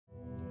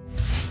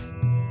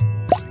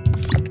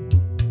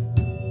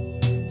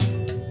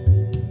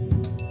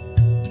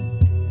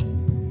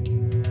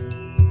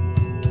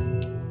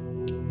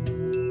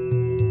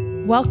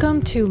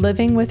Welcome to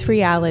Living with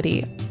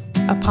Reality,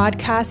 a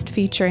podcast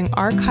featuring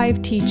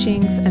archived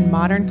teachings and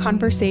modern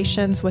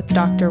conversations with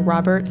Dr.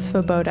 Robert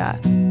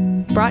Svoboda,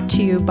 brought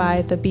to you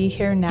by the Be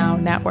Here Now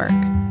Network.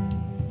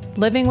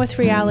 Living with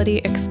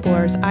Reality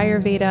explores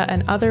Ayurveda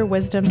and other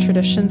wisdom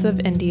traditions of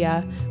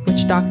India,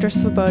 which Dr.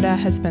 Svoboda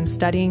has been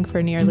studying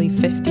for nearly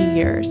 50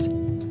 years.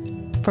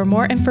 For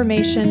more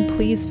information,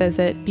 please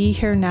visit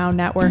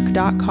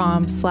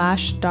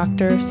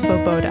BeHereNowNetwork.com/Dr.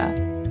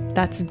 Svoboda.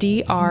 That's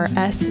DrSvoboda.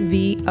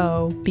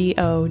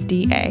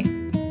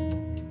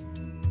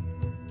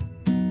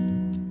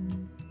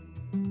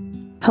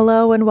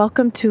 Hello and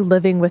welcome to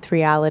Living with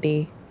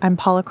Reality. I'm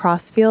Paula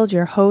Crossfield,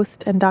 your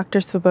host and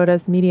Dr.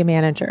 Svoboda's media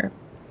manager.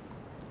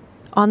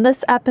 On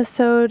this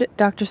episode,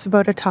 Dr.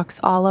 Svoboda talks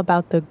all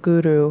about the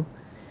Guru.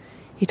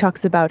 He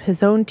talks about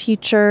his own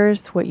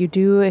teachers, what you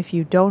do if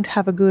you don't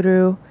have a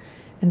Guru,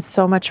 and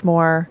so much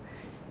more.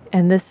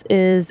 And this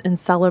is in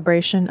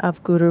celebration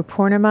of Guru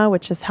Purnima,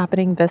 which is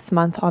happening this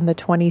month on the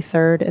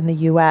 23rd in the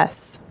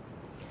US.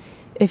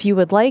 If you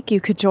would like, you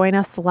could join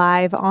us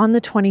live on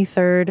the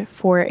 23rd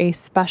for a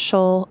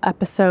special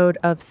episode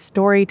of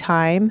Story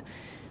Time,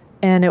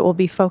 and it will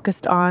be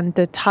focused on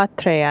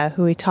Dattatreya,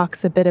 who he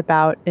talks a bit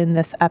about in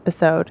this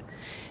episode.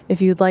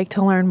 If you'd like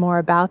to learn more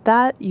about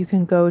that, you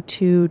can go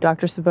to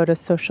Dr. Svoboda's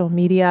social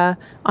media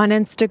on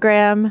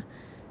Instagram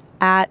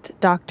at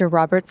Dr.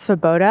 Robert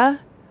Svoboda,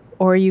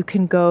 or you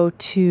can go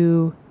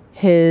to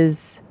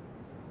his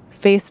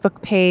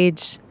Facebook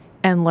page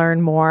and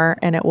learn more,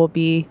 and it will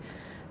be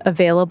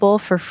available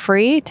for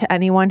free to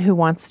anyone who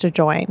wants to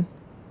join.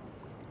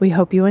 We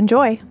hope you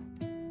enjoy.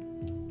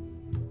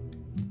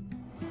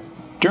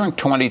 During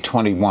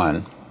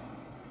 2021,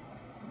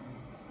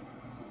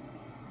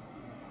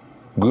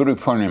 Guru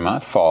Purnima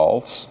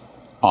falls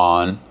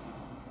on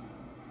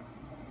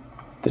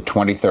the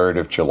 23rd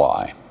of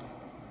July.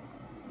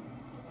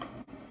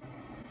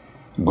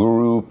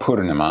 Guru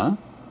Purnima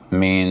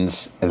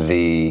means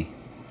the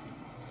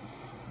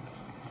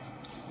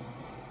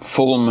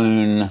full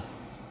moon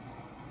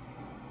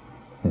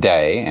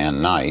day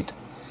and night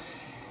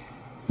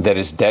that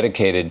is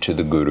dedicated to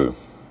the Guru.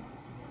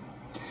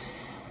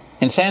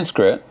 In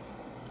Sanskrit,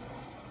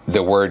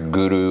 the word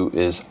Guru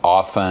is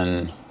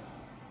often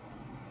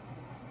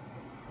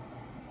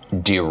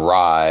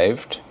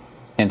derived.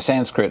 In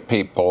Sanskrit,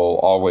 people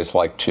always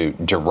like to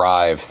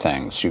derive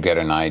things. You get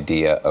an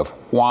idea of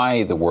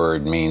why the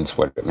word means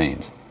what it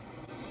means.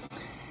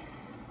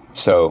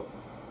 So,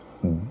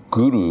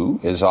 Guru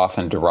is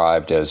often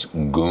derived as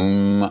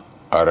Gum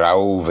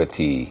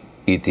Rauvati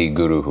iti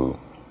Guruhu.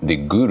 The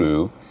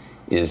Guru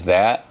is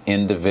that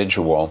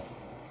individual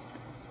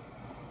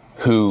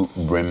who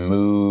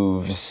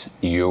removes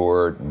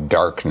your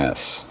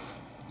darkness,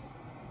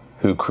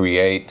 who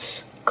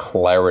creates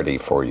clarity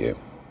for you.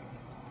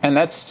 And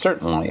that's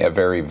certainly a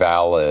very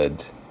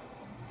valid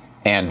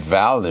and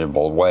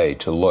valuable way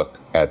to look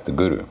at the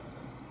Guru.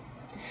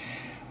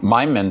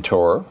 My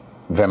mentor,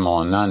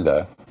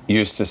 Vimalananda,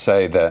 used to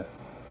say that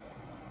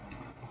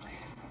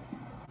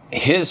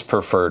his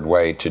preferred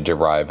way to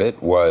derive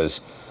it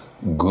was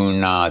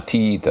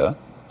Gunatita,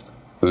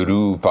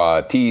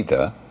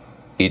 Rupatita,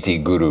 iti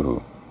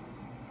Guruhu.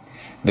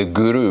 The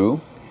Guru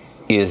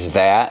is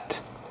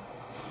that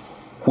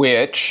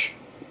which,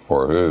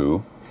 or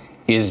who,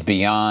 is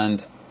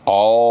beyond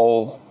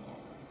all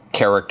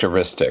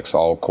characteristics,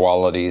 all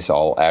qualities,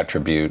 all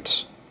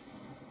attributes.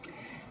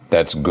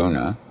 That's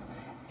guna.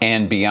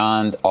 And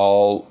beyond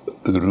all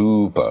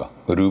rupa.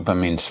 Rupa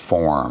means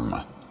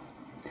form.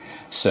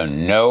 So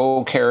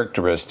no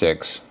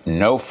characteristics,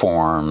 no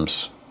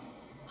forms.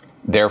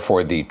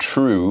 Therefore, the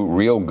true,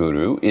 real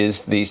Guru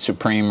is the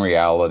supreme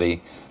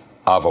reality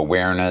of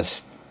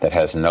awareness that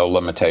has no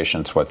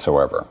limitations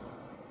whatsoever.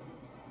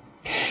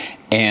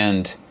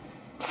 And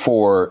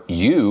for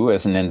you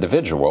as an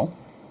individual,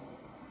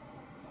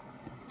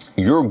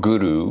 your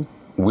Guru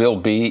will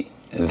be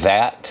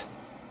that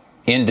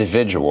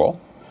individual,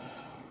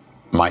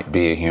 might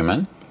be a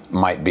human,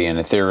 might be an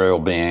ethereal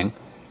being,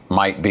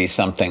 might be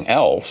something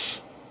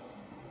else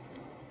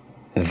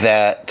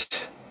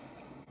that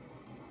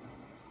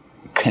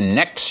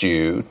connects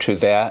you to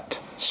that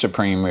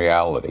supreme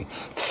reality,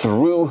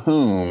 through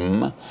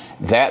whom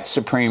that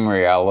supreme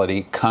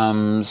reality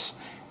comes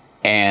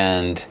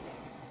and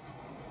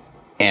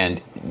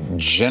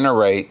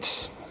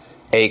generates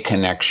a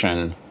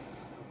connection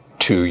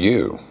to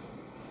you.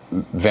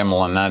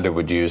 Vimalananda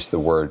would use the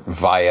word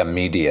via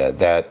media,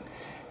 that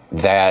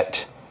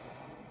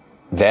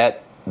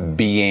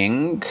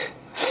being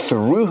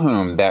through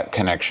whom that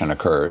connection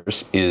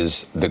occurs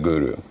is the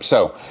Guru.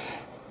 So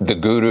the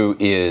Guru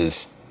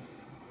is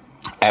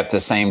at the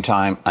same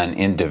time an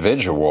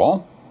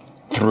individual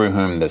through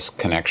whom this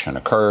connection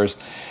occurs,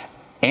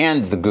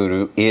 and the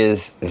Guru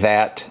is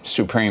that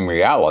supreme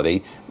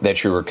reality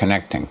that you are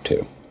connecting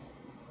to.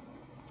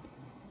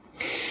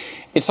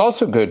 It's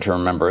also good to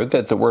remember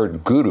that the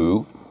word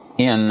Guru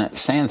in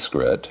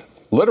Sanskrit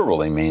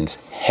literally means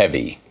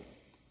heavy.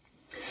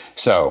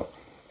 So,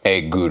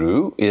 a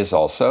Guru is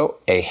also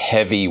a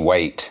heavy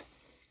weight.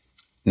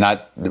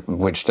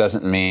 which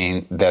doesn't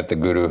mean that the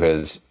guru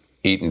has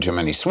eaten too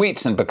many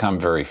sweets and become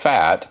very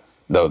fat,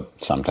 though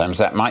sometimes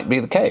that might be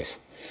the case.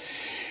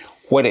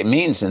 What it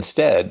means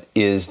instead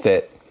is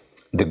that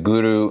the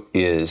guru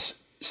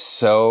is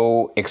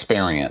so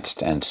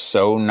experienced and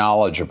so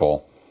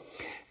knowledgeable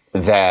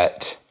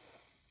that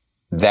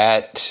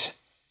that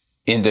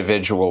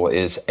individual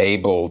is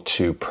able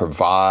to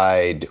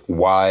provide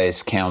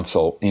wise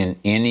counsel in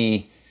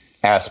any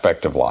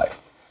aspect of life.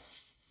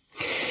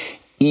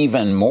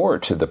 Even more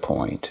to the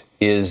point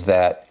is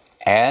that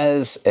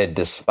as a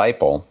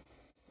disciple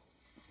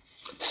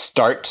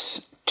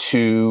starts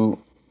to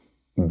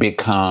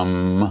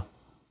become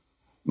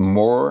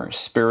more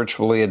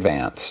spiritually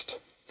advanced,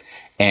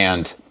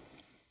 and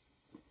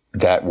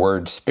that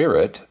word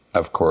spirit,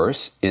 of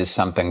course, is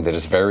something that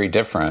is very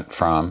different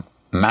from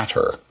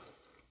matter.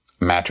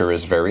 Matter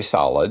is very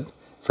solid,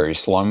 very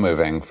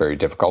slow-moving, very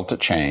difficult to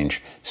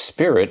change.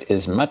 Spirit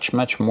is much,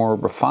 much more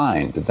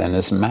refined than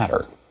is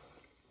matter.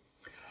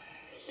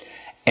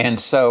 And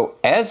so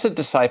as a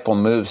disciple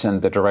moves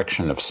in the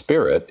direction of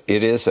spirit,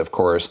 it is, of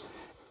course,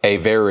 a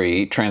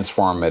very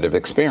transformative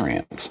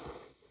experience.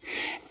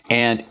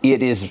 And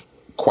it is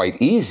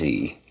quite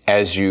easy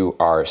as you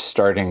are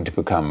starting to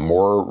become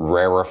more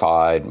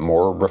rarefied,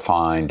 more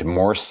refined,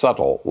 more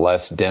subtle,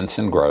 less dense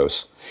and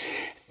gross,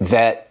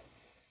 that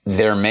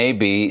there may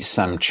be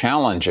some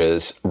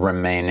challenges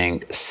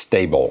remaining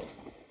stable.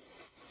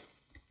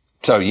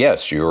 So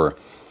yes, you're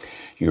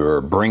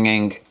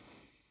bringing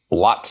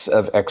lots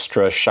of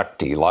extra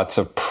Shakti, lots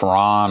of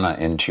prana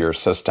into your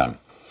system.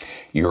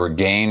 You're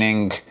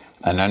gaining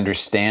an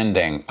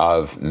understanding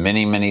of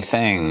many, many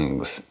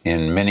things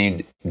in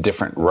many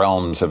different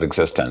realms of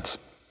existence.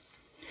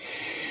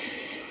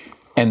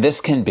 And this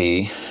can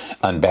be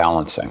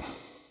unbalancing.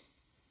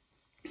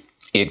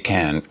 It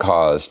can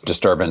cause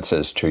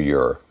disturbances to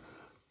your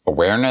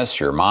awareness,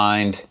 your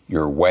mind,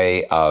 your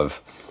way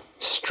of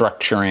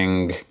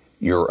structuring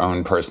your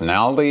own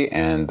personality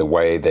and the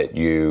way that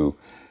you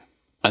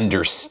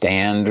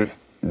understand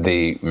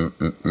the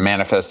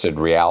manifested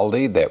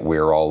reality that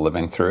we're all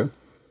living through.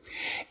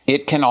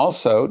 It can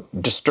also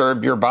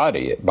disturb your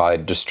body by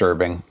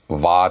disturbing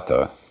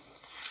vata,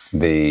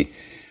 the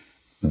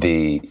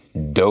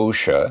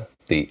dosha,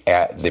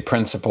 the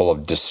principle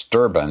of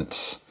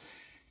disturbance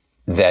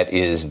that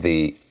is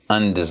the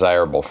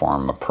undesirable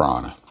form of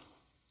prana.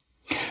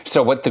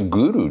 So what the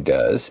guru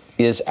does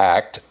is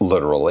act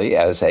literally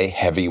as a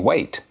heavy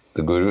weight.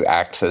 The guru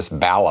acts as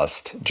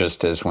ballast,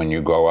 just as when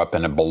you go up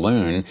in a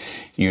balloon,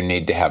 you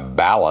need to have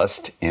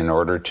ballast in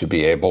order to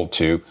be able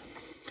to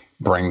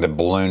bring the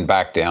balloon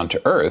back down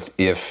to earth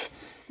if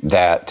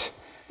that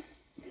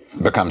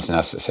becomes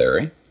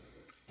necessary.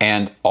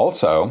 And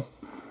also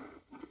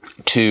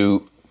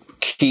to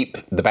keep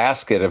the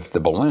basket of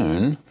the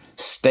balloon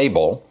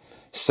stable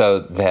so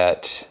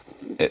that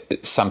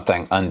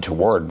something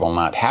untoward will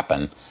not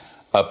happen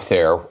up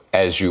there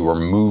as you are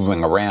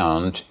moving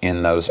around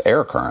in those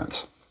air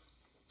currents.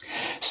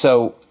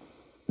 So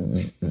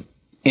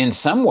in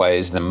some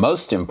ways, the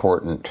most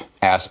important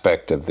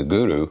aspect of the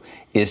guru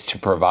is to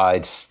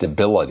provide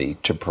stability,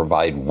 to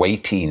provide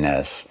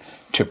weightiness,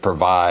 to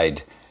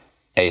provide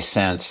a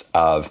sense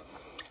of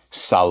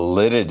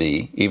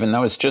solidity, even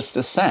though it's just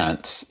a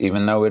sense,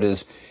 even though it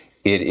is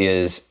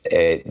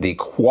the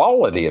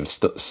quality of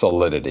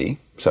solidity.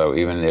 So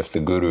even if the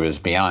guru is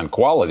beyond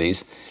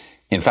qualities,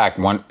 in fact,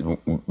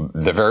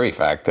 the very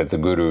fact that the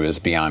guru is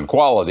beyond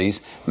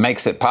qualities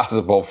makes it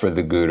possible for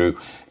the guru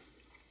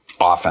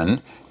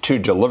often to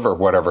deliver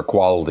whatever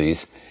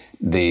qualities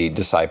the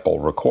disciple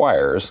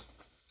requires,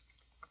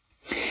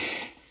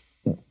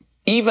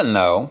 even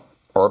though,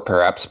 or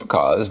perhaps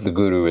because, the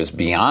guru is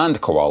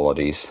beyond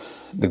qualities,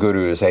 the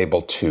guru is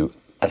able to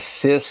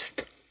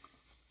assist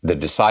the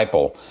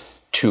disciple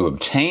to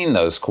obtain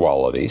those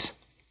qualities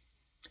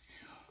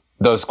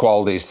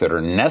that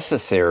are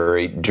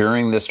necessary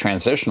during this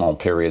transitional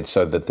period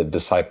so that the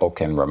disciple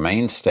can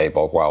remain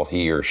stable while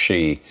he or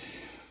she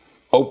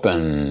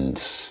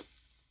opens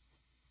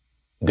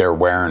their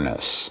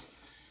awareness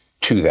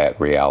to that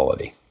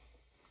reality.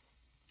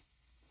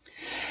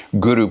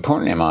 Guru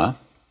Purnima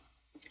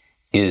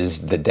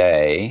is the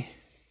day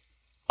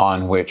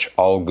on which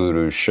all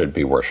gurus should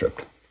be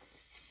worshipped.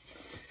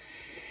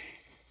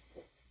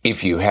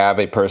 If you have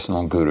a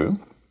personal guru,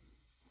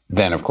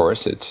 then of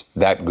course it's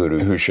that guru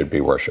who should be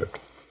worshipped.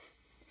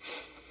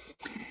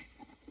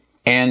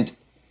 And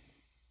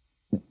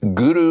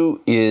guru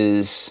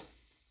is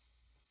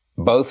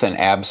both an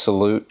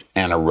absolute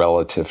and a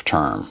relative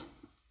term.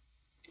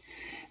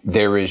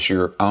 There is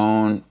your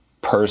own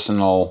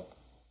personal,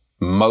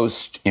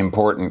 most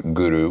important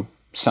guru,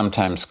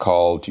 sometimes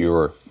called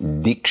your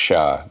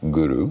Diksha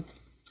Guru.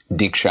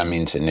 Diksha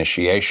means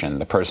initiation,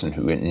 the person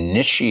who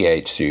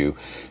initiates you,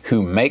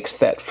 who makes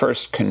that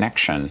first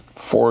connection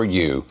for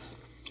you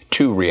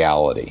to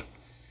reality.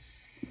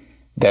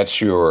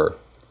 That's your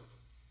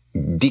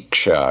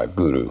Diksha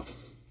Guru.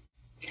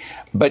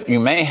 But you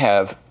may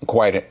have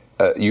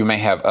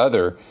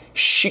other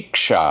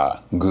Shiksha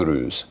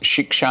Gurus.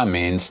 Shiksha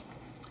means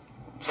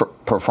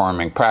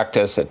performing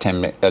practice,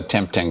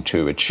 attempting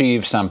to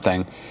achieve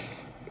something.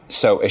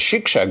 So a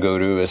Shiksha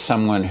Guru is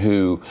someone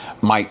who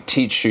might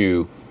teach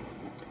you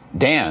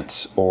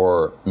dance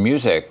or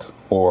music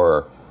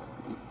or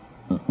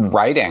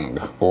writing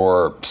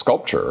or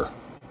sculpture.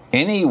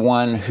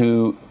 Anyone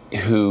who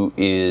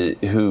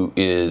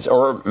is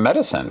or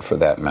medicine for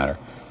that matter.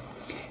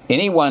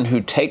 Anyone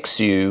who takes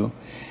you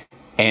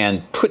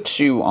and puts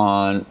you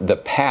on the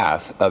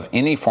path of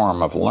any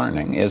form of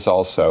learning is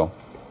also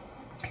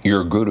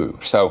your guru.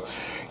 So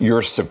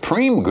your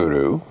supreme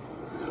guru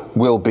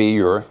will be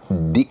your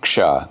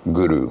Diksha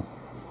Guru,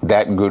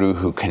 that guru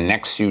who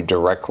connects you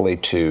directly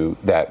to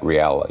that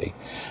reality.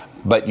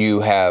 But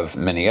you have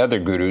many other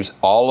gurus,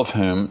 all of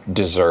whom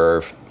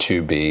deserve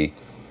to be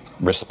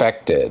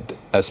respected,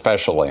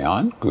 especially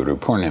on Guru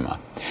Purnima.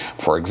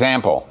 For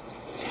example,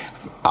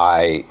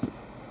 I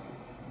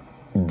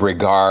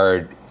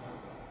regard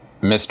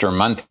Mr.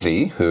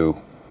 Mantri, who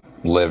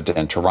lived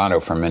in Toronto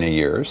for many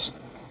years,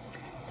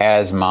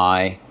 as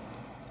my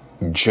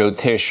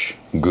Jyotish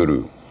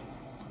Guru.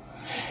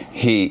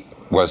 He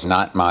was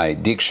not my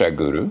Diksha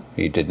Guru.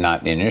 He did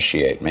not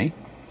initiate me,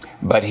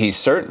 but he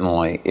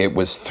certainly, it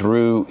was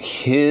through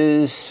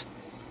his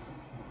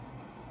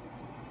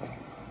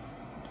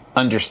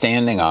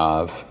understanding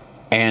of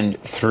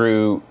and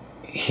through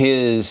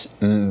his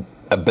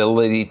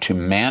ability to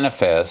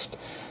manifest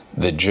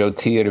the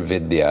Jyotir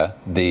Vidya,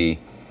 the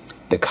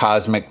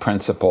cosmic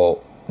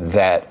principle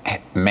that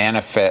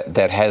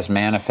has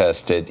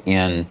manifested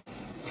in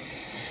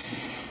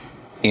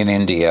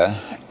India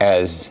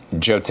as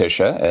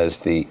Jyotisha, as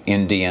the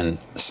Indian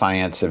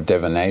science of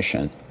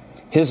divination.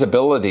 His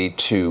ability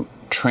to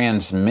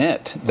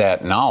transmit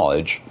that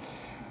knowledge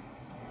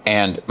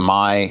and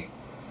my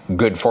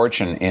good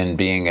fortune in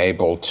being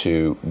able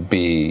to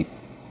be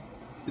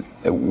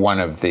one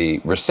of the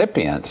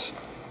recipients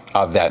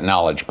of that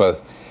knowledge,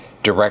 both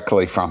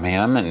directly from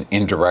him and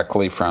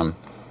indirectly from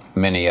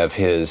many of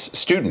his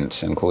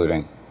students,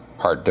 including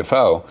Hart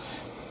Defoe,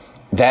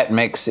 that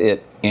makes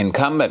it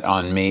incumbent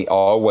on me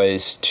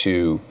always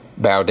to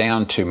bow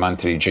down to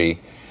Mantriji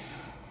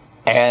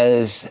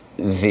as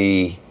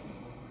the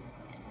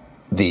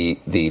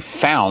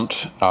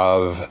fount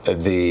of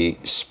the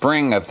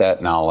spring of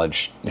that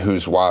knowledge,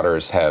 whose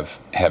waters have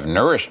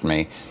nourished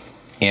me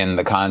in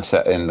the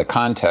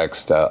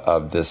context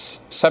of this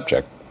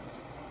subject.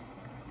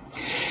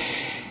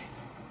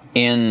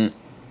 In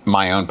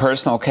my own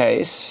personal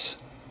case,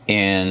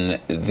 in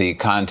the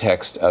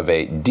context of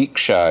a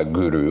Diksha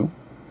Guru,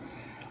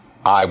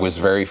 I was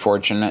very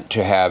fortunate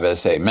to have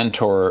as a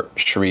mentor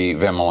Sri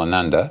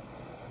Vimalananda,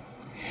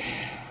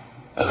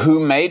 who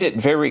made it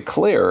very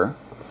clear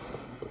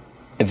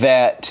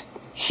that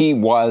he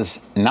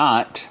was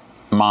not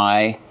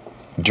my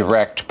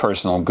direct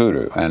personal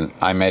guru. And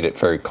I made it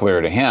very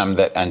clear to him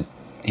that, and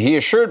he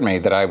assured me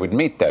that I would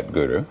meet that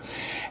guru.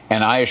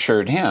 And I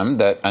assured him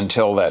that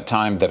until that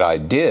time that I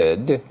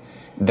did,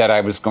 that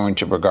I was going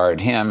to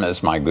regard him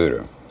as my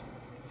guru.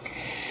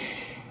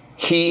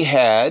 He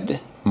had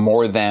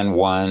more than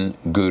one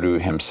guru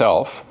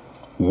himself,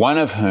 one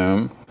of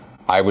whom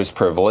I was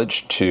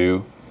privileged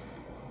to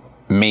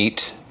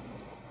meet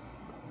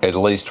at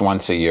least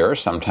once a year,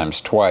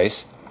 sometimes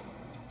twice,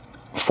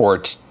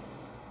 for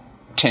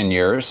 10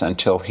 years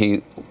until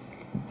he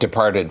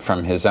departed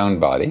from his own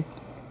body.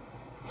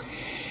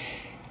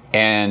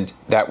 And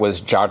that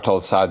was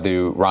Jartal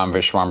Sadhu Ram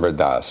Vishwambar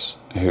Das,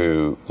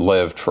 who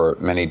lived for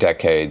many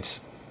decades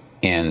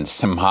in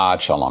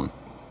Simhachalam,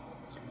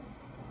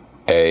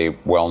 a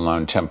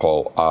well-known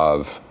temple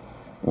of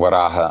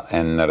Varaha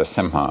and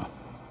Narasimha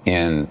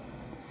in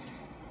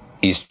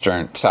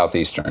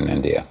southeastern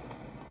India.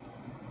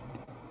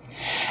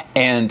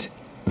 And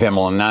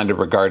Vimalananda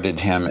regarded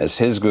him as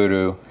his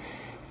guru.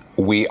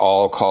 We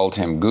all called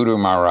him Guru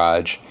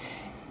Maharaj,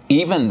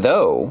 even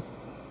though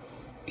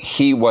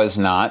he was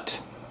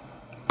not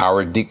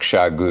our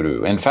Diksha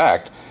Guru. In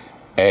fact,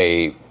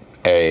 a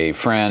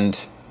friend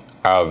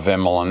of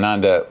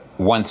Vimalananda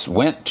once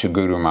went to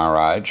Guru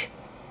Maharaj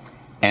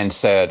and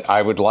said,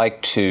 I would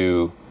like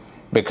to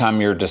become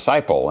your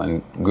disciple.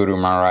 And Guru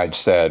Maharaj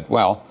said,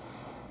 well,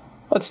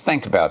 let's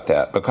think about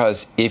that,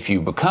 because if you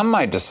become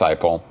my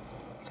disciple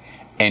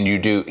and you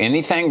do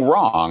anything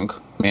wrong,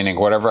 meaning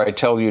whatever I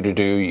tell you to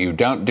do, you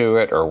don't do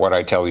it, or what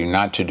I tell you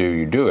not to do,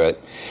 you do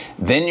it,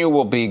 then you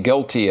will be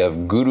guilty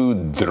of Guru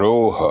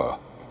Droha,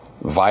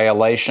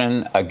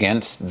 violation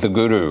against the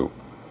Guru.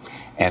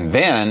 And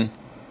then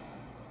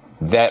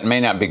that may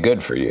not be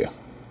good for you.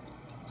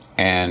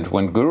 And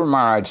when Guru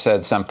Maharaj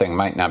said something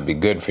might not be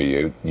good for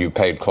you, you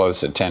paid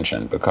close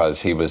attention,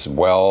 because he was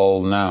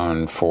well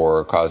known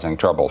for causing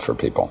trouble for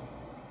people.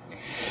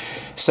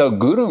 So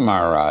Guru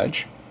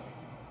Maharaj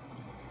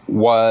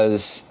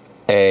was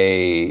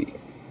a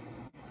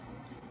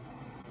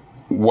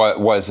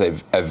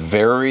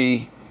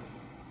very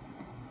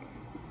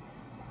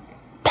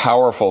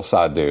powerful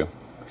sadhu.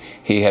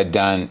 He had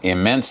done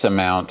immense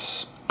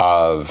amounts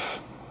of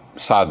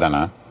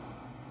sadhana,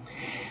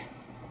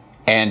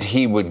 and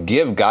he would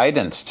give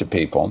guidance to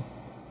people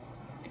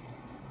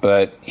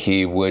but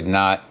he would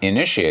not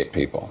initiate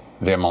people.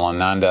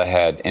 Vimalananda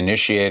had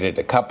initiated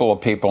a couple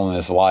of people in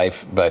his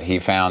life, but he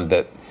found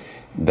that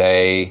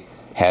they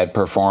had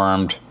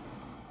performed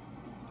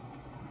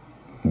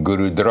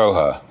Guru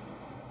Droha,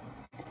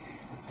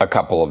 a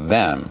couple of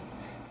them.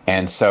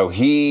 And so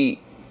he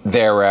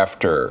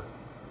thereafter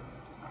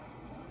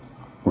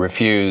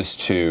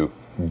refused to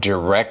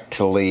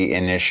directly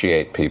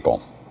initiate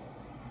people.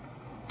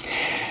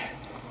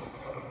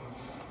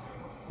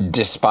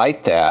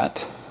 Despite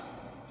that,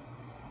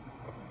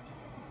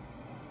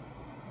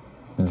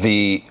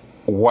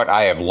 what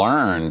I have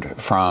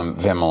learned from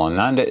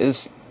Vimalananda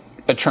is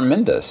a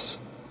tremendous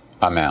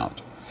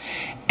amount.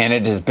 And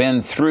it has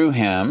been through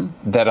him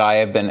that I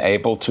have been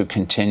able to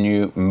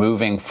continue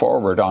moving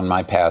forward on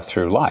my path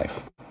through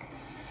life.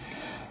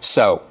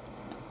 So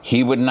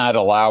he would not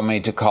allow me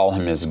to call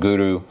him his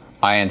guru.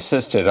 I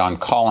insisted on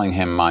calling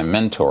him my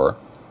mentor,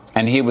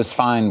 and he was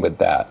fine with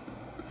that.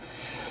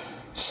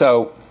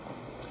 So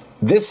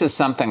this is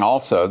something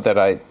also that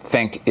I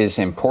think is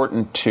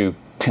important to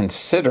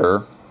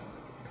consider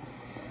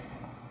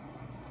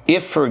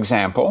if, for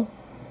example,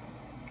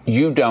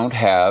 you don't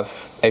have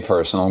a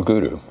personal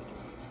guru.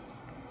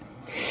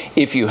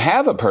 If you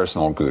have a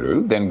personal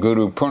guru, then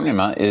Guru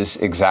Purnima is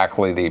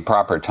exactly the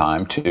proper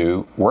time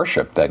to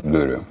worship that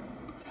guru.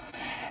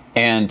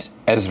 And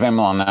as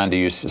Vimalananda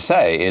used to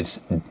say,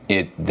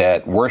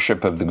 that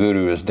worship of the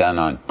guru is done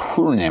on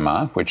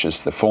Purnima, which is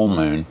the full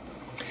moon,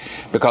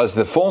 because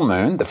the full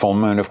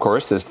moon, of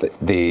course, is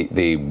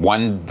the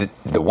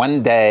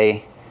one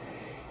day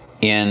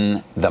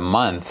in the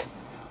month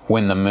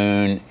when the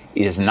moon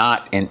is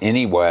not in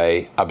any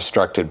way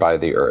obstructed by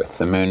the earth.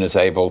 The moon is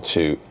able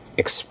to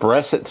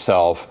express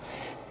itself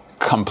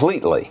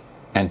completely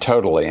and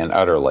totally and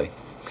utterly.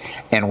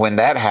 And when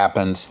that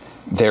happens,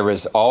 there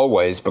is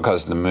always,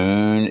 because the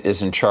moon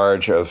is in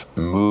charge of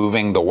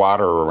moving the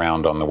water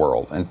around on the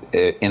world, and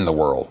in the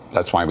world.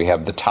 That's why we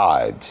have the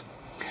tides.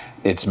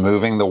 It's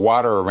moving the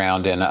water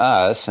around in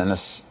us in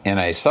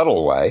a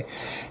subtle way,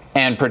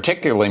 and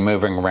particularly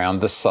moving around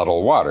the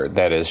subtle water,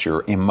 that is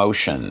your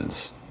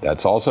emotions.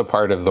 That's also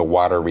part of the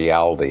watery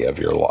reality of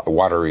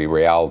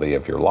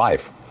your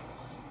life.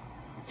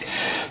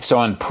 So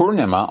on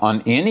Purnima,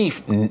 on any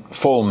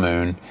full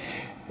moon,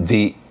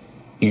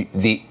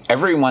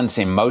 everyone's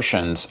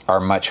emotions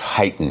are much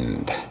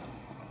heightened.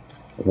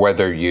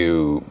 Whether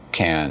you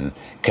can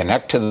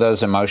connect to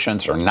those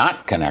emotions or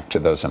not connect to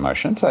those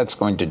emotions, that's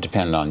going to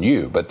depend on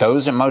you. But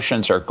those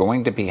emotions are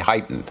going to be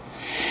heightened.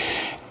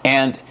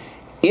 And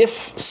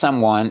if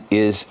someone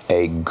is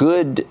a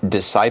good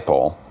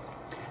disciple,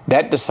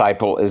 that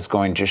disciple is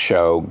going to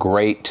show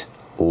great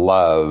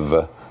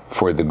love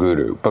for the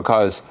guru,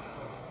 because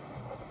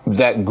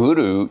that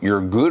guru,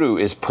 your guru,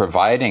 is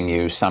providing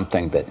you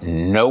something that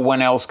no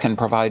one else can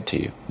provide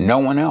to you. No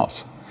one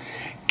else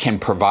can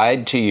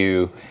provide to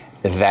you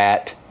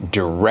that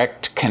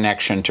direct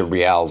connection to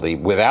reality,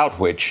 without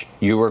which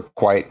you are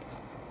quite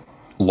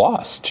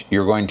lost.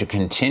 You're going to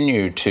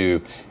continue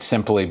to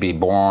simply be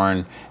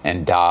born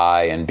and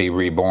die and be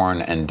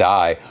reborn and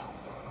die,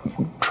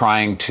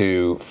 trying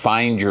to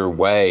find your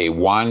way,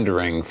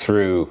 wandering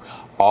through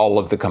all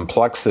of the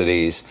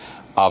complexities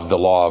of the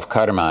law of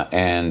karma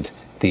and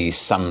the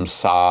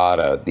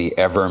samsara, the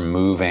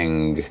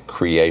ever-moving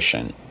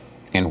creation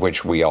in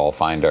which we all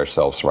find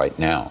ourselves right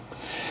now.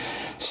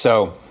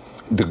 So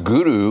the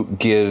guru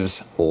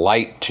gives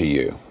light to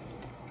you,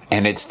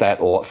 and it's that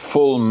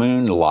full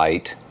moon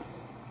light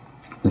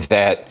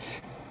that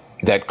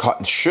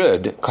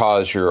should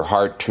cause your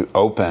heart to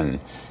open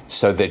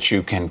so that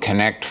you can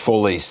connect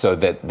fully, so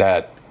that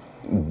that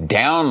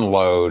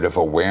download of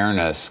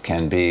awareness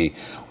can be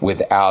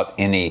without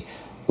any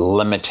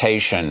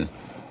limitation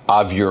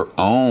of your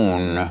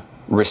own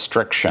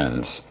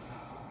restrictions.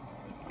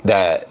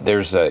 That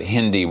there's a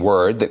Hindi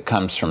word that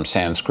comes from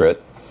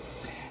Sanskrit,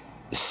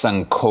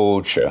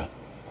 sankocha,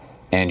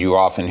 and you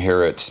often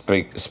hear it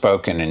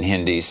spoken in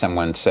Hindi.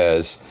 Someone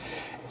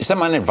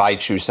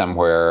invites you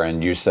somewhere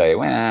and you say,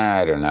 well,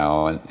 I don't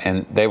know,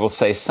 and they will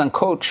say,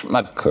 sankoch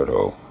mat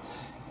karo.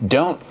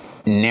 Don't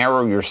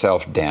narrow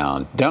yourself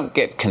down. Don't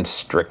get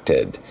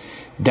constricted.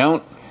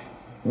 Don't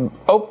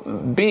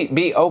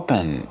be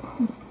open.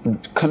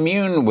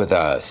 Commune with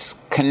us.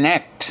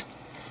 Connect.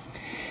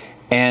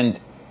 And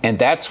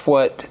that's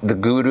what the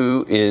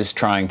guru is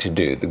trying to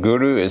do. The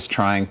guru is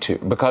trying to,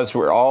 because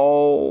we're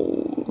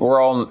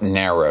all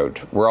narrowed.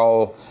 We're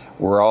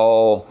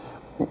all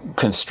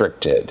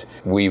constricted.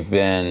 We've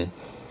been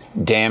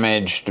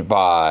damaged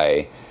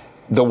by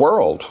the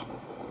world.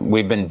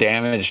 We've been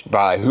damaged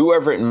by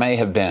whoever it may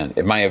have been.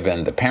 It may have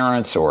been the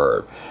parents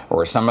or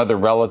some other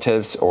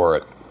relatives,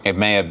 or it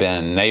may have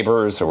been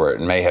neighbors, or it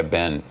may have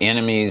been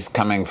enemies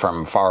coming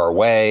from far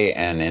away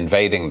and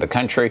invading the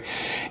country.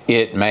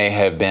 It may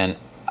have been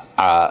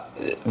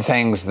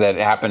things that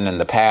happened in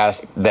the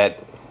past that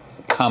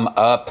come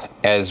up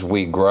as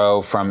we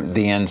grow from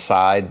the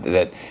inside,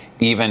 that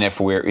even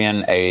if we're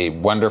in a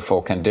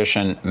wonderful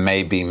condition,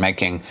 may be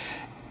making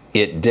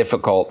it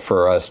difficult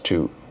for us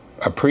to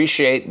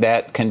appreciate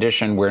that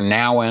condition we're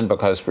now in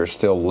because we're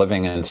still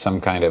living in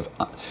some kind of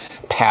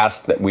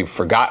past that we've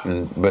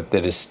forgotten, but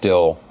that is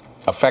still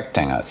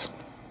affecting us.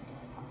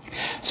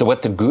 So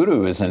what the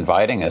Guru is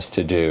inviting us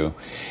to do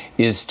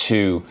is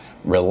to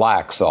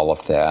relax all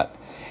of that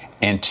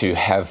and to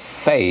have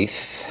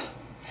faith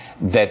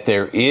that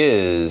there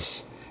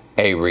is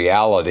a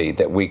reality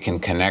that we can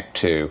connect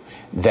to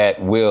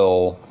that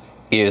will,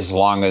 as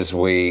long as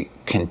we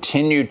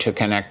continue to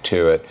connect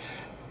to it,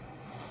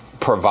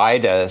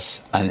 provide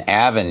us an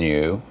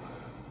avenue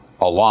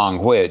along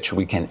which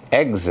we can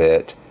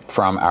exit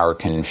from our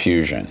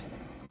confusion.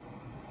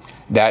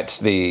 That's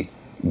the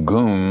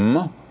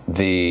gum,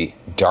 the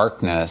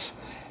darkness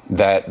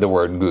that the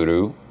word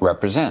guru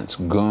represents,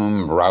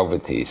 gum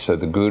ravati. So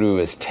the Guru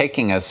is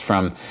taking us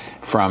from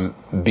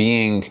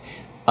being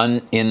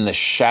in the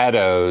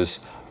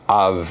shadows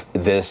of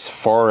this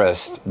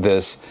forest,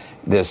 this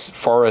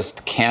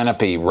forest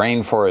canopy,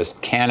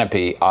 rainforest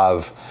canopy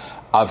of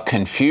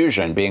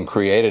confusion being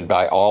created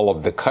by all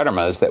of the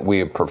karmas that we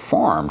have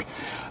performed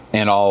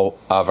in all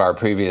of our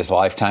previous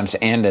lifetimes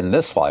and in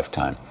this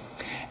lifetime,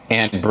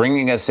 and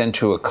bringing us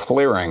into a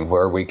clearing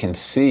where we can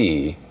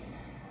see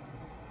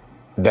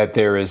that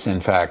there is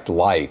in fact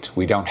light.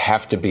 We don't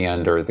have to be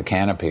under the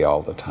canopy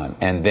all the time,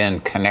 and then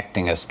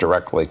connecting us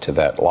directly to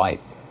that light.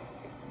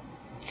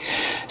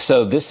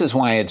 So this is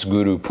why it's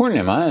Guru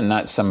Purnima and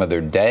not some other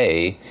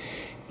day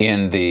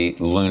in the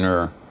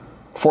lunar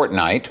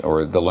fortnight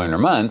or the lunar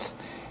month,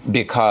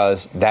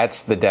 because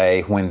that's the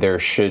day when there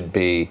should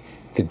be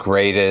the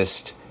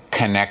greatest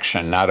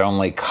connection, not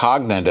only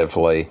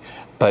cognitively,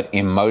 but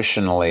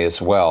emotionally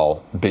as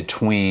well,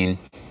 between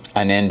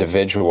an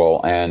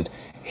individual and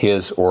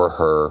his or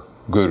her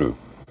guru.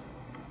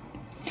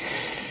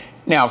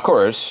 Now, of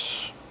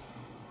course,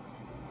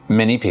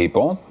 many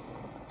people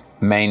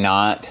may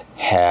not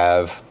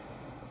have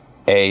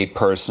a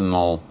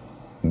personal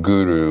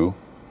guru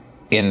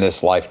in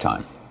this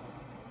lifetime,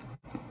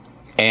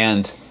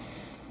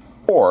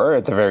 or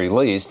at the very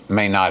least,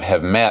 may not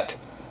have met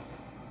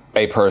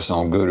a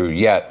personal guru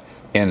yet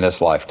in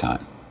this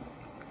lifetime.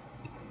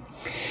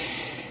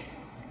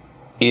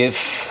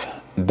 If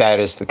that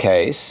is the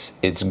case,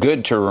 it's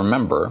good to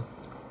remember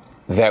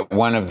that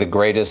one of the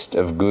greatest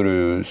of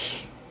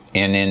gurus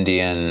in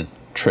Indian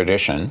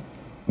tradition,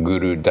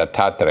 Guru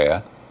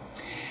Dattatreya,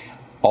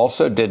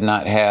 also did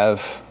not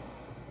have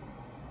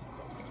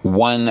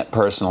one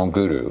personal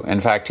guru.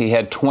 In fact, he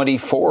had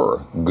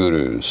 24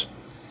 gurus,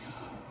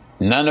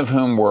 none of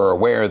whom were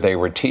aware they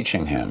were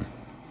teaching him.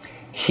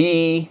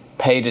 He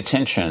paid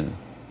attention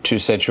to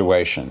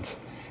situations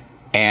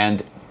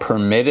and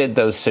permitted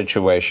those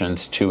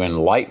situations to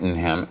enlighten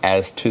him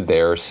as to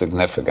their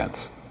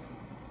significance,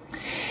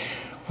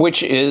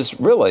 which is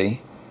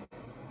really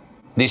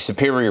the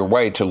superior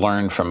way to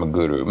learn from a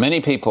guru.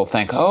 Many people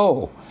think,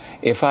 oh,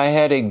 if I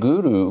had a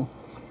guru,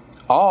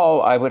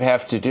 all I would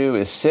have to do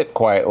is sit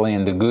quietly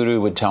and the guru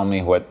would tell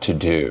me what to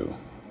do.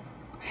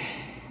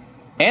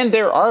 And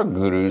there are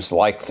gurus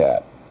like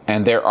that,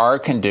 and there are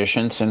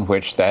conditions in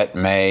which that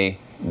may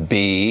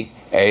be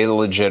a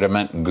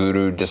legitimate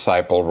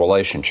guru-disciple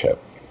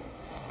relationship.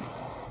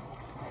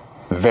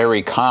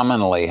 Very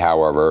commonly,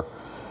 however,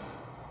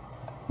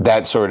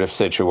 that sort of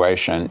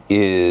situation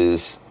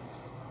is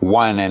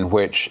one in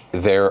which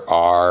there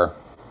are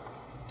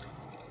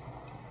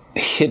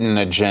hidden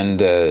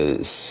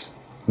agendas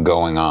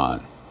going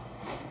on.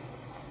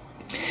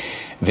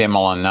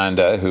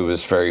 Vimalananda, who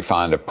was very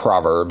fond of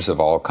proverbs of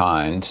all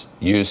kinds,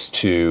 used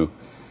to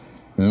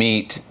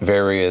meet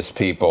various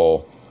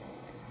people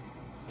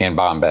in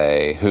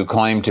Bombay who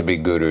claimed to be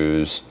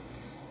gurus,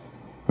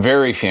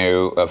 very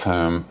few of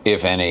whom,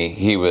 if any,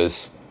 he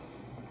was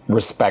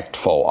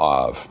respectful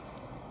of.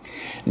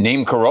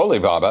 Neem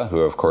Karoli Baba, who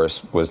of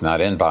course was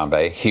not in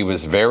Bombay, he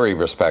was very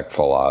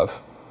respectful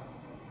of.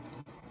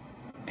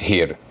 He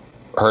had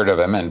heard of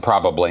him and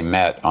probably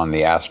met on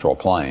the astral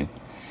plane.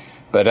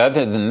 But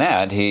other than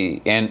that,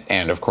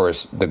 and of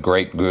course the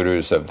great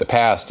gurus of the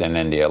past in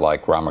India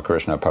like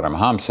Ramakrishna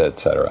Paramahamsa,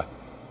 etc.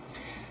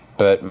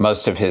 But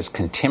most of his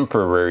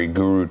contemporary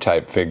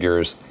guru-type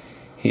figures,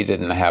 he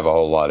didn't have a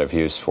whole lot of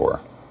use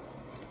for.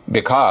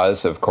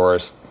 Because, of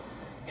course,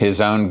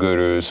 his own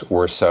gurus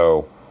were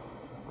so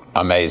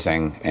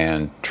amazing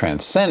and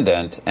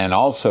transcendent, and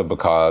also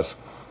because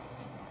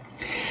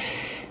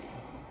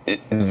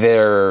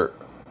there,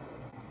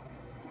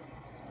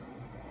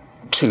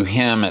 to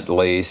him at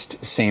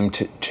least,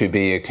 seemed to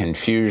be a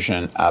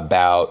confusion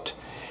about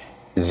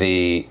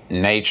the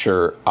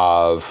nature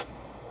of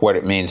what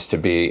it means to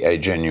be a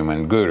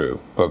genuine guru.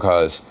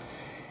 Because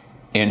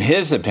in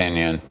his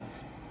opinion,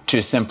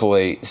 to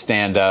simply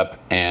stand up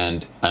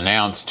and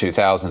announce to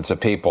thousands of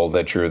people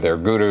that you're their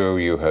guru,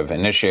 you have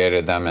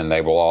initiated them, and they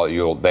will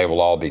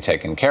all be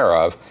taken care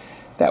of,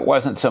 that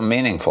wasn't so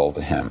meaningful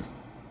to him.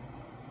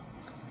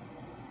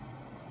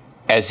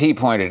 As he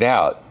pointed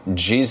out,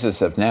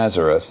 Jesus of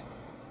Nazareth,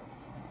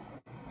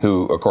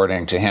 who,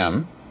 according to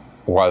him,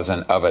 was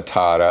an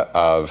avatara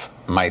of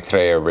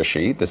Maitreya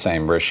Rishi, the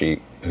same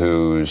Rishi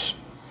whose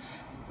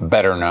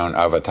better known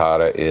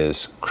avatar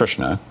is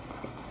Krishna.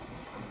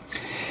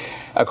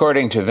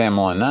 According to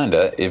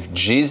Vimalananda, if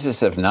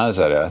Jesus of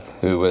Nazareth,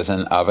 who was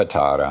an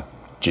avatar,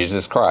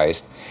 Jesus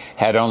Christ,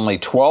 had only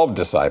 12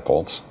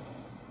 disciples,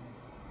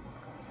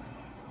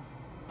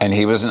 and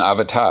he was an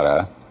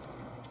avatar,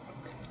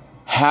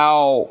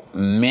 how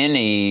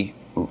many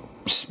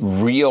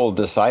real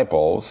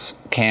disciples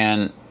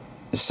can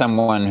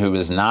someone who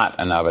is not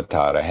an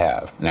avatar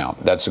have? Now,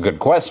 that's a good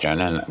question,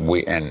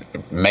 and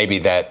maybe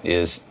that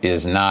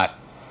is not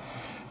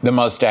the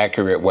most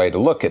accurate way to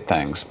look at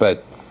things,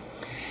 but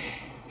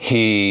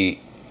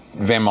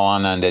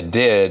Vimalananda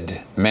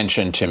did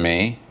mention to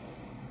me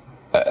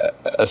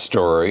a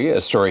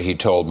story he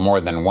told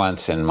more than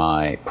once in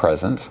my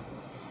presence,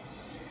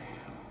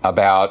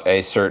 about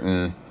a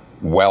certain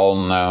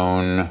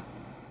well-known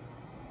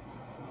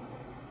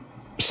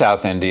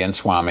South Indian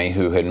Swami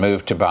who had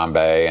moved to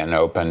Bombay and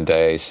opened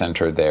a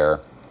center there.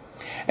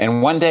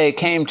 And one day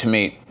came to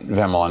meet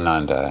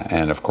Vimalananda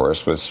and, of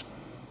course, was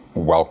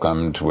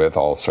welcomed with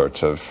all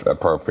sorts of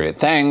appropriate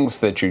things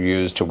that you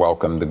use to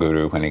welcome the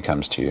Guru when he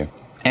comes to you.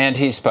 And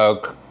he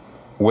spoke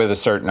with a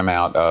certain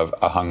amount of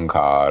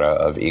ahankara,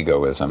 of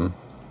egoism,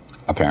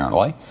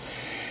 apparently.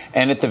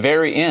 And at the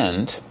very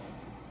end,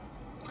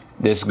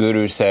 this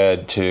Guru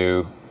said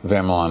to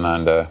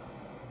Vimalananda,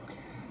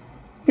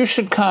 "You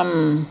should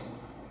come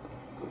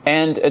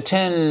and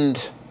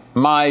attend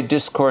my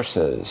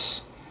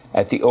discourses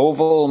at the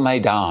Oval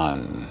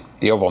Maidan."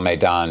 The Oval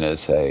Maidan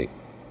is a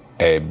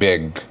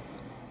big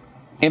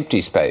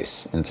empty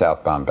space in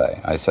South Bombay.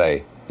 I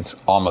say it's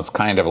almost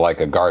kind of like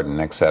a garden,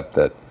 except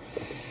that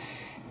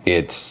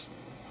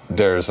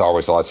there's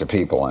always lots of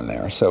people in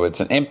there. So it's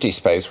an empty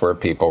space where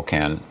people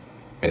can,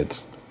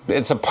 it's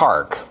a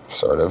park,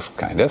 sort of,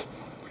 kind of.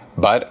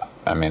 But,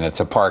 I mean, it's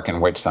a park in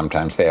which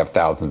sometimes they have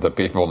thousands of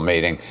people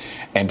meeting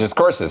and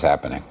discourses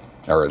happening,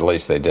 or at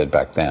least they did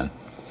back then.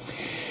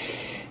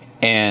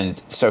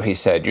 And so he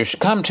said, "You should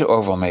come to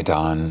Oval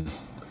Maidan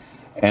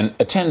and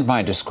attend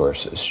my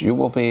discourses. You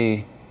will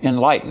be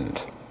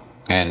enlightened."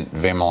 And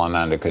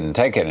Vimalananda couldn't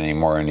take it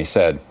anymore, and he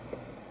said,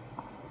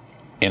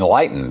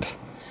 "Enlightened?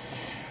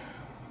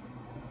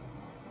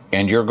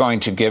 And you're going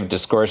to give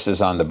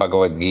discourses on the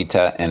Bhagavad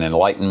Gita and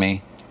enlighten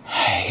me?"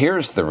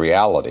 Here's the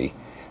reality.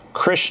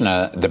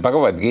 The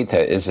Bhagavad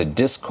Gita is a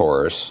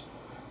discourse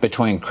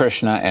between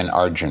Krishna and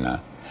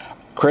Arjuna.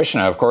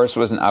 Krishna, of course,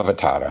 was an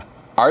avatar.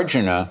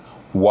 Arjuna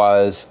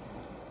was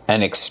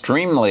an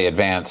extremely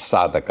advanced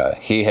sadhaka.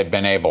 He had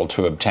been able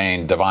to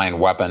obtain divine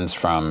weapons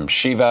from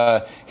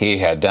Shiva. He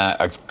had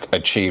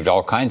achieved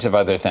all kinds of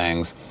other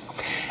things.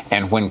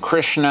 And when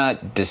Krishna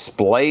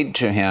displayed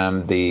to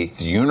him the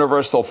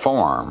universal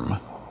form,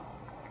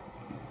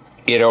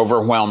 it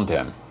overwhelmed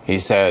him. He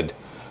said,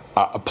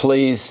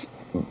 "Please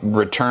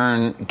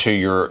return to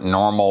your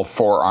normal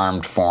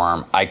four-armed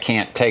form. I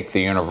can't take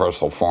the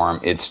universal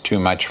form. It's too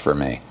much for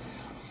me."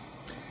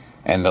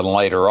 And then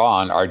later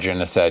on,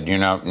 Arjuna said,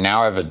 "Now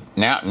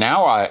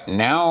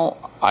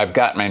I've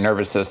got my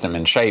nervous system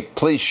in shape.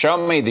 Please show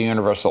me the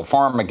universal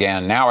form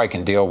again. Now I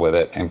can deal with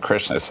it." And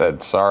Krishna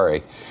said,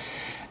 "Sorry,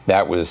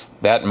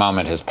 that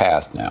moment has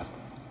passed now."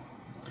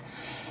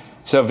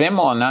 So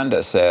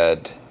Vimalananda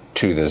said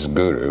to this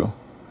guru,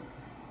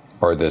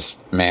 or this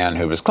man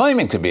who was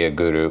claiming to be a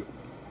guru,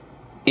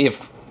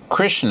 if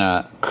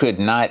Krishna could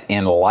not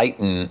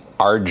enlighten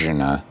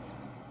Arjuna,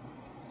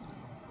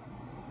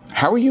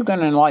 how are you going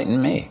to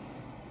enlighten me?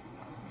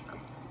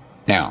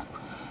 Now,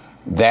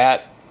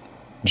 that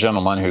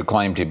gentleman who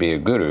claimed to be a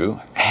guru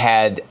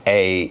had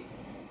a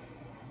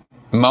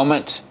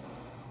moment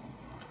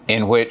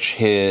in which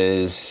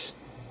his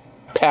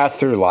path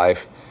through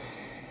life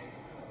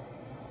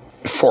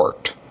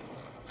forked.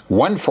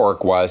 One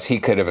fork was he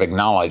could have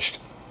acknowledged,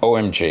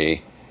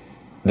 OMG,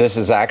 this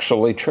is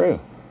actually true.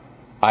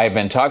 I've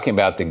been talking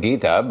about the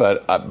Gita,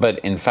 but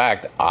in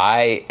fact,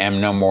 I am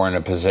no more in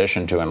a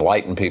position to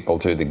enlighten people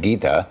through the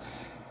Gita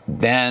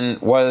than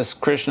was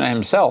Krishna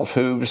himself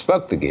who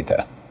spoke the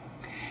Gita.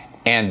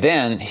 And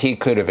then he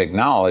could have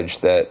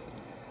acknowledged that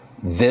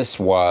this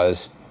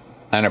was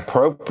an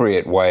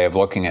appropriate way of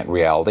looking at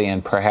reality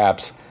and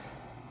perhaps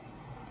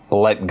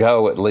let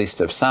go at least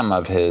of some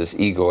of his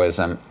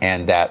egoism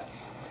and that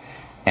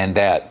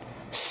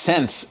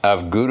sense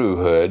of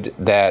guruhood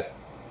that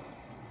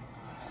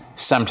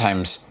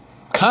sometimes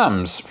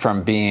comes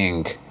from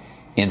being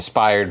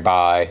inspired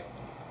by,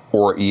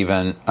 or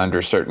even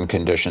under certain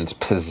conditions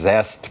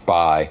possessed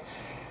by,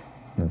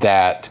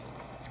 that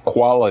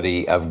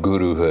quality of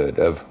guruhood,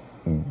 of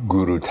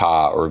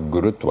guruta or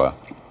gurutva.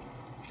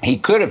 He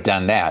could have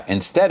done that.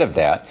 Instead of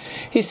that,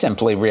 he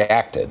simply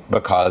reacted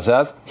because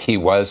he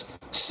was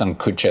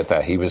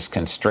sankuchita, he was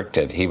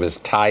constricted, he was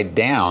tied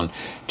down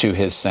to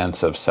his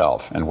sense of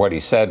self. And what he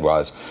said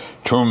was,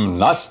 tum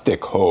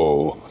nastik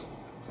ho,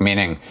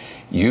 meaning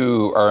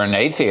you are an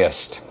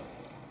atheist,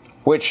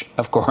 which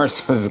of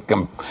course was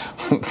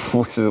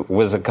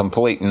a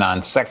complete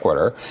non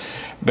sequitur,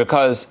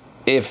 because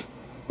if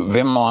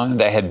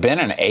Vimalananda had been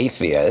an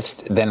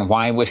atheist, then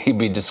why would he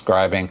be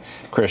describing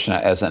Krishna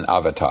as an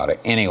avatar?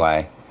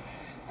 Anyway,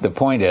 the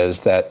point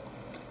is that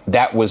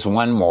that was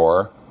one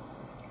more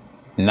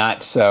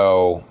not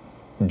so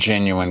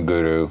genuine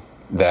guru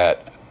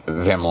that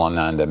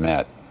Vimalananda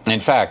met. In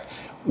fact,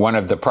 one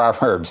of the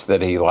proverbs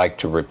that he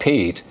liked to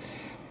repeat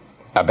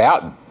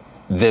about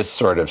this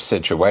sort of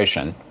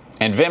situation,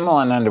 and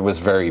Vimalananda was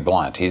very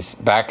blunt. He's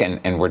back in,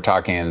 and we're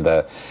talking in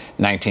the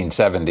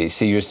 1970s.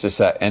 He used to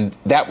say, and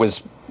that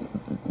was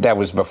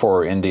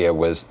before India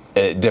was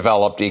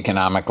developed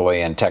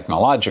economically and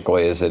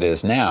technologically as it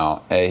is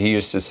now. He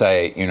used to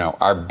say,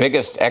 our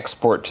biggest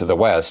export to the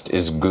West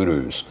is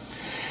gurus.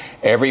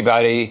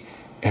 Everybody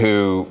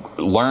who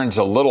learns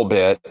a little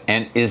bit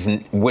and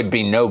would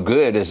be no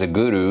good as a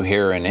guru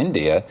here in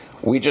India,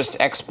 we just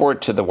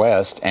export to the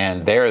West,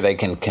 and there they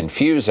can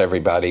confuse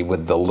everybody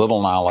with the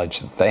little knowledge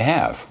that they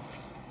have.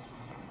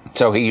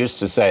 So he used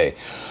to say,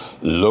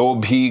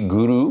 Lobhi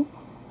guru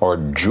or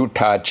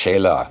juta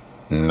chela,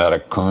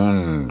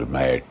 narakund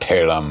me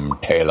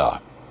telam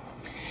tela,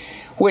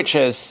 which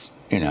is,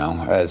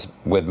 as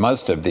with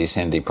most of these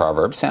Hindi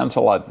proverbs, sounds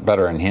a lot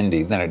better in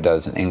Hindi than it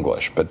does in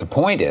English. But the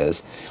point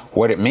is,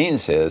 what it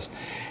means is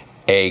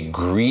a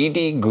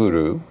greedy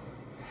guru,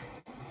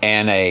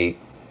 and a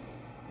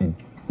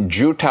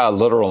juta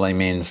literally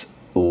means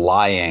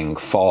lying,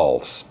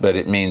 false, but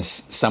it means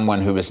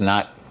someone who is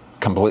not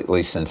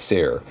completely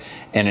sincere,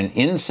 and an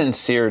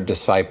insincere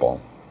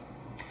disciple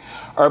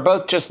are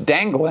both just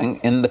dangling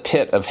in the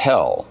pit of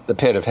hell. The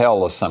pit of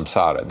hell is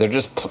samsara.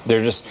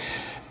 They're just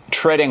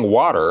treading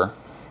water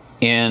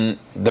in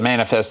the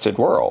manifested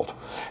world.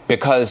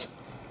 Because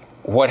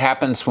what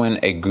happens when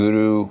a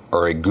guru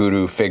or a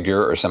guru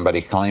figure or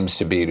somebody claims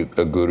to be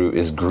a guru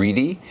is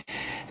greedy,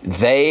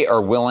 they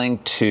are willing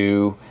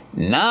to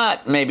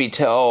not maybe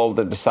tell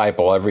the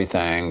disciple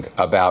everything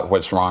about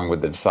what's wrong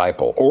with the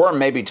disciple, or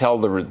maybe tell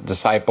the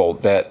disciple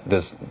that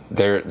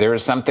there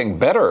is something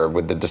better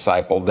with the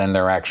disciple than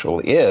there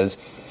actually is,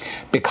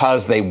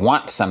 because they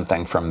want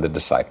something from the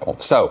disciple.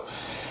 So,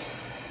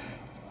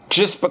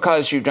 just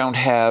because you don't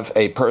have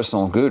a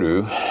personal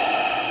guru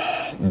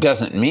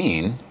doesn't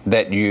mean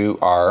that you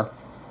are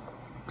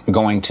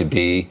going to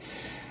be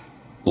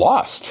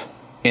lost.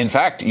 In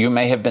fact, you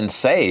may have been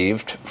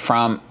saved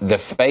from the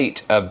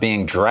fate of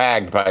being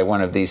dragged by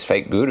one of these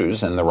fake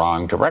gurus in the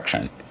wrong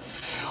direction.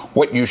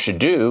 What you should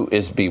do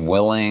is be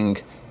willing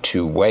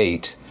to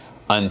wait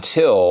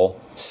until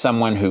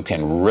someone who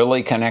can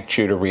really connect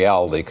you to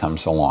reality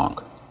comes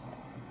along.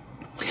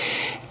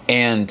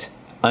 And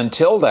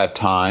until that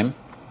time,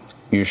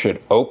 you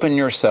should open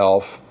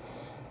yourself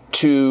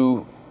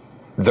to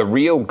the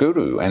real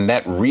guru, and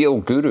that real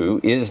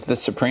guru is the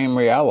supreme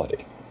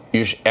reality.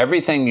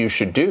 Everything you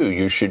should do,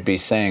 you should be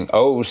saying,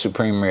 oh,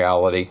 supreme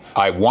reality,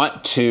 I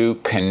want to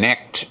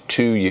connect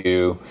to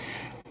you,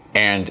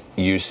 and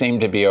you seem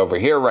to be over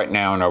here right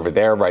now and over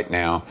there right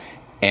now,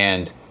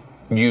 and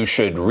you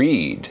should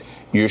read.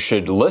 You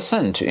should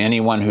listen to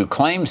anyone who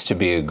claims to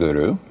be a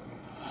guru.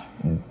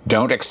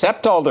 Don't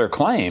accept all their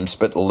claims,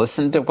 but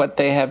listen to what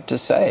they have to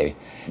say.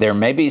 There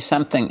may be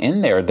something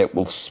in there that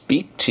will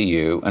speak to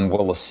you and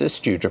will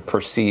assist you to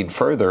proceed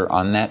further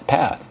on that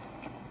path.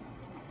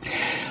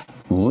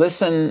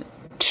 Listen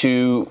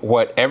to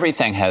what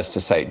everything has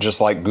to say, just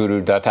like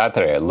Guru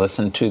Dattatreya.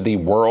 Listen to the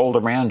world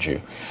around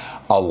you.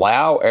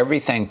 Allow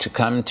everything to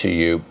come to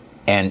you,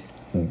 and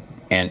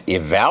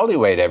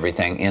evaluate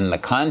everything in the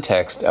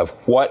context of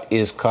what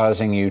is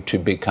causing you to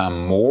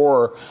become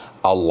more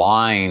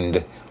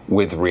aligned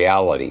with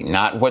reality,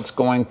 not what's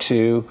going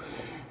to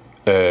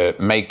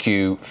make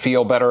you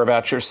feel better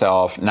about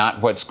yourself,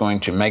 not what's going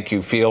to make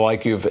you feel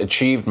like you've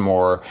achieved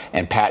more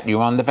and pat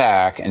you on the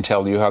back and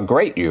tell you how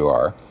great you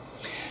are,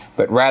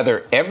 but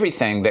rather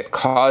everything that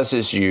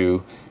causes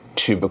you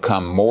to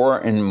become more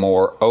and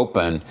more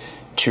open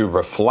to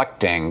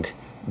reflecting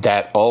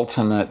that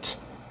ultimate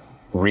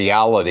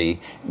reality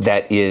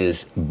that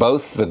is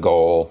both the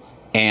goal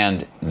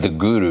and the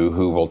guru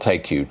who will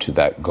take you to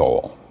that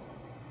goal.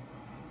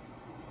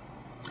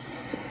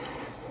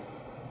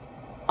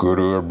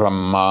 Guru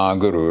Brahma,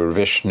 Guru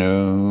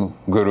Vishnu,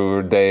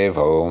 Guru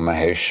Devo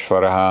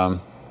Maheshwaraha,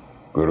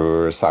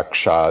 Guru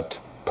Sakshat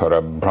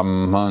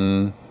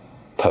Parabrahman,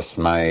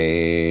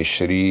 Tasmai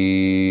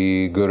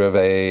Shri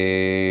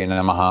Gurave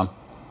Namaha.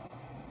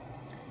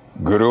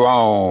 Guru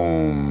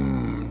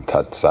Om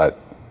Tat Sat.